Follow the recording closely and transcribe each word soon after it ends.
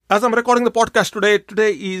As I'm recording the podcast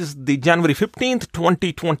today is the January 15th,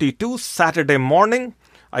 2022, Saturday morning.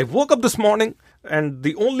 I woke up this morning and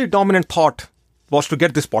the only dominant thought was to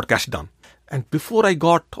get this podcast done. And before I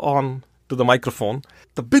got on to the microphone,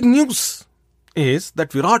 the big news is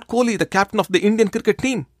that Virat Kohli, the captain of the Indian cricket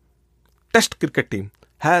team, Test cricket team,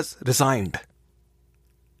 has resigned.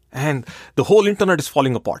 And the whole internet is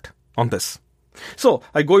falling apart on this. So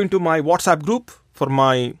I go into my WhatsApp group for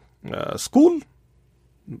my school.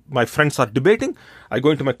 My friends are debating. I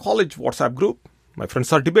go into my college WhatsApp group. My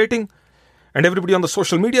friends are debating. And everybody on the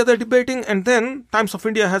social media, they're debating. And then Times of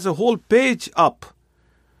India has a whole page up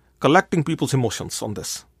collecting people's emotions on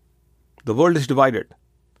this. The world is divided.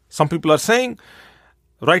 Some people are saying,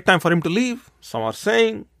 right time for him to leave. Some are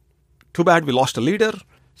saying, too bad we lost a leader.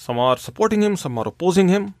 Some are supporting him. Some are opposing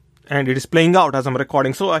him. And it is playing out as I'm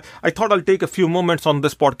recording. So I thought I'll take a few moments on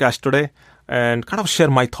this podcast today and kind of share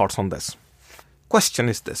my thoughts on this. Question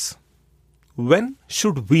is this: when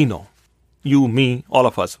should we know, you, me, all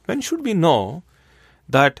of us, when should we know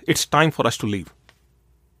that it's time for us to leave?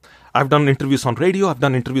 I've done interviews on radio, I've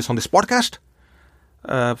done interviews on this podcast,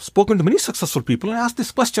 I've spoken to many successful people, and I asked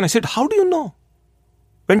this question. I said, how do you know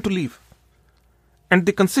when to leave? And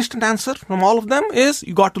the consistent answer from all of them is,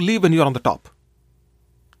 you got to leave when you're on the top.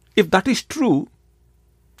 If that is true,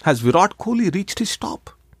 has Virat Kohli reached his top?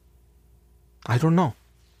 I don't know.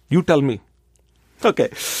 You tell me. Okay,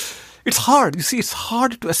 it's hard. You see, it's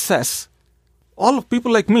hard to assess. All of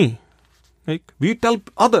people like me, like we tell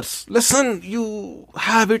others, listen, you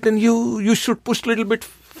have it and you should push a little bit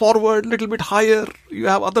forward, a little bit higher. You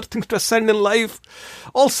have other things to ascend in life.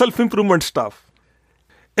 All self-improvement stuff.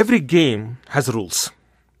 Every game has rules.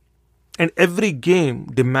 And every game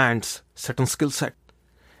demands certain skill set.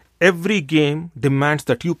 Every game demands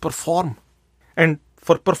that you perform. And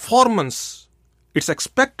for performance, it's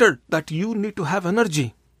expected that you need to have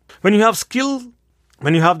energy. When you have skill,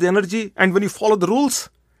 when you have the energy, and when you follow the rules,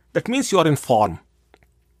 that means you are in form.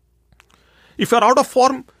 If you are out of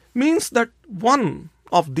form, means that one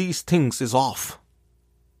of these things is off.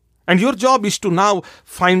 And your job is to now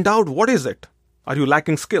find out what is it. Are you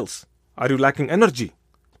lacking skills? Are you lacking energy?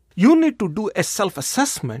 You need to do a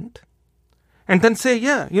self-assessment and then say,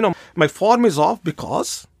 my form is off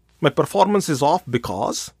because, my performance is off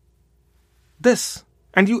because this,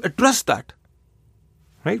 and you address that,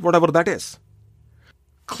 right? Whatever that is.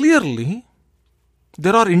 Clearly,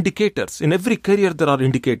 there are indicators. In every career, there are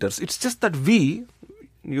indicators. It's just that we,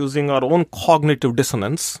 using our own cognitive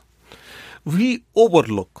dissonance, we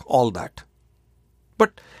overlook all that.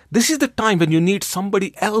 But this is the time when you need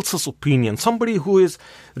somebody else's opinion, somebody who is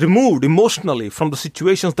removed emotionally from the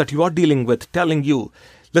situations that you are dealing with, telling you,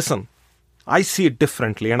 listen, I see it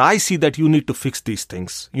differently, and I see that you need to fix these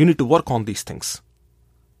things. You need to work on these things.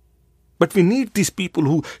 But we need these people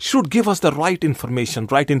who should give us the right information,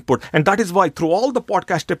 right input. And that is why through all the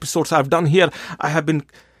podcast episodes I've done here, I have been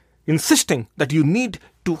insisting that you need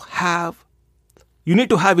to have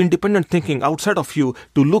independent thinking outside of you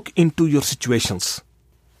to look into your situations.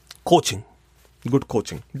 Coaching, good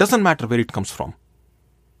coaching. Doesn't matter where it comes from.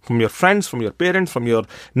 From your friends, from your parents, from your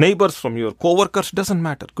neighbors, from your co-workers, doesn't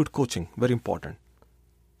matter. Good coaching, very important.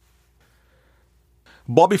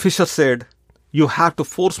 Bobby Fischer said, you have to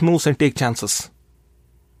force moves and take chances.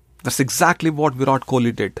 That's exactly what Virat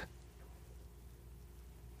Kohli did.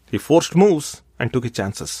 He forced moves and took his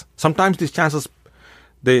chances. Sometimes these chances,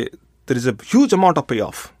 there is a huge amount of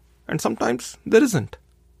payoff. And sometimes there isn't.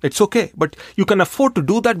 It's okay. But you can afford to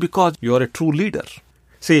do that because you are a true leader.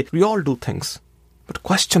 See, we all do things. But the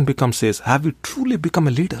question becomes have you truly become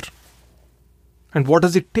a leader? And what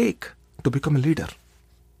does it take to become a leader?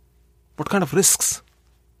 What kind of risks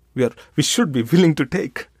we should be willing to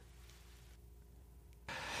take?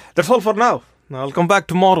 That's all for now. I'll come back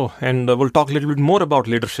tomorrow and we'll talk a little bit more about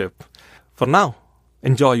leadership. For now,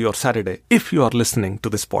 enjoy your Saturday if you are listening to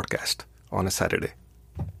this podcast on a Saturday.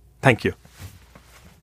 Thank you.